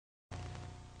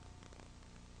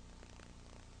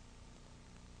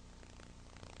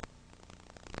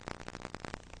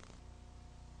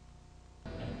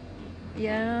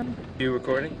Yeah. You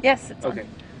recording? Yes, it's okay.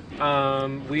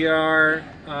 We are,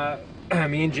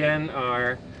 me and Jen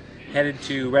are headed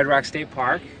to Red Rock State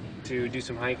Park to do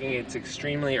some hiking. It's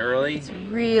extremely early. It's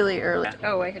really early.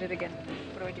 Yeah. Oh, I hit it again.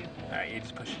 What do I do? Alright, you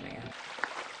just push it again.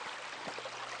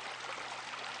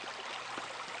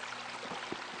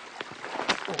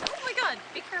 Oh my god,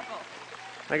 be careful.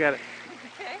 I got it.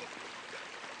 Okay.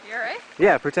 You alright?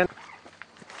 Yeah, pretend.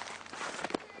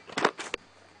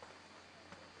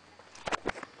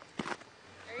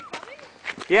 Are you coming?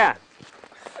 Yeah.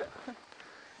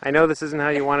 I know this isn't how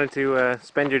you wanted to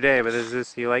spend your day, but is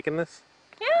this, you liking this?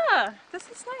 Yeah, this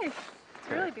is nice. It's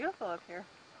really beautiful up here.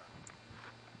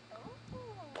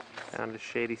 Found a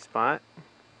shady spot.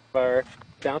 Our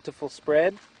bountiful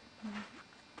spread.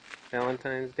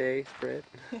 Valentine's Day spread.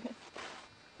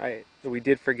 Alright, we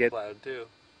did forget loud too.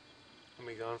 I'm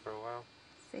gonna be gone for a while.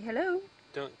 Say hello.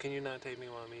 Can you not take me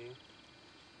while I'm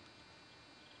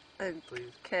eating?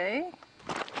 Please. Okay.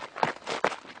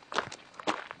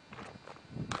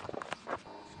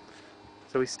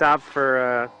 So we stopped for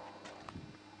a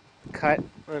cut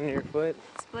on your foot.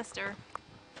 It's blister.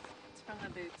 It's from the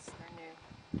boots. They're new.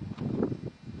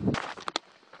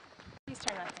 Please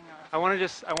turn that thing off. I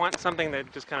want something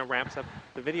that just kind of wraps up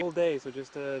the video whole day. So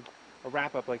just a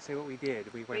wrap up, like say what we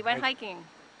did. We went hiking.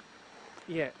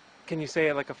 Yeah. Can you say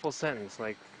it like a full sentence?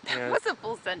 Like, you know, What's a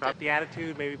full sentence? drop the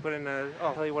attitude, maybe put in a,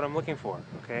 I'll tell you what I'm looking for,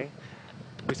 okay?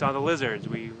 We saw the lizards.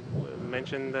 We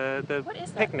mentioned the What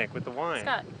is that? picnic with the wine.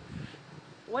 Scott,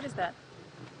 what is that?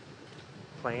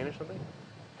 Plane or something?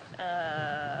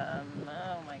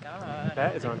 Oh my god.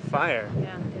 That is on fire.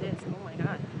 Yeah, it is. Oh my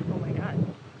god. Oh my god.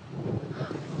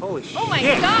 Holy shit! Oh my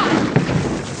god!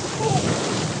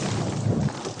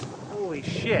 Holy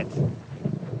shit!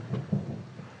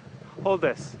 Hold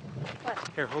this. What?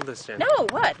 Here, hold this, Jen. No,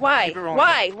 what? Why? Keep it rolling.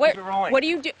 Why? Keep it rolling. What do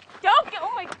you do? Don't get,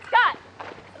 oh my, Scott!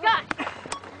 Scott!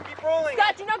 Keep rolling!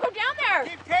 Scott, do not go down there!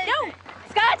 Keep taking! No!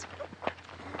 Scott!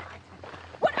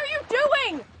 What are you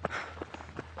doing?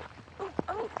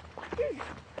 Oh.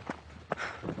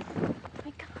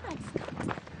 My god,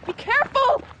 Scott. Be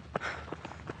careful!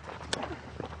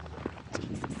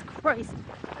 Jesus Christ.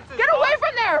 Get away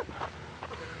from there!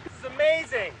 This is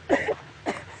amazing!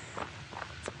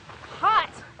 Hot!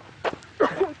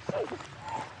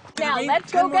 Now,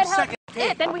 let's go get help.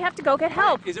 Then we have to go get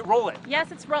help. Is it rolling?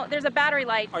 Yes, it's rolling. There's a battery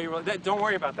light. Are you rolling? Don't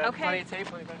worry about that. Okay. Plenty of tape.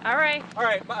 All right. All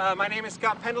right, my name is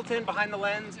Scott Pendleton. Behind the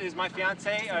lens is my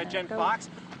fiance, Jen Fox.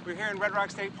 We're here in Red Rock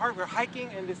State Park. We're hiking,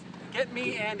 and this get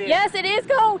me and it. Yes, it is.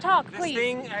 Go talk, This please.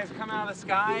 thing has come out of the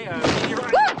sky.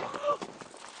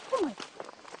 Oh my.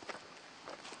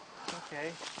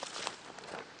 Okay.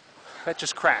 That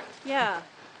just cracked. Yeah,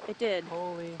 it did.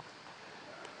 Holy.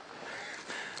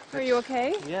 Are you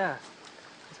okay? Yeah.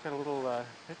 It's got a little. That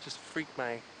just freaked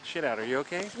my shit out. Are you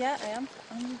okay? Yeah, I am.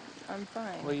 I'm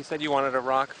fine. Well, you said you wanted a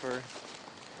rock for.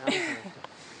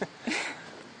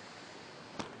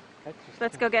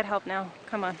 Let's go get help now.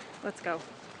 Come on, let's go.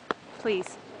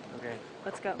 Please. Okay.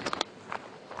 Let's go.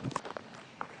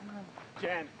 Come on.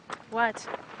 Jen. What?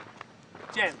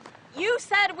 Jen. You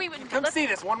said we would. Come see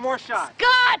this. One more shot.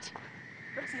 Scott!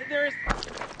 Come see. There is.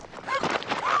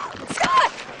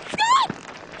 Scott!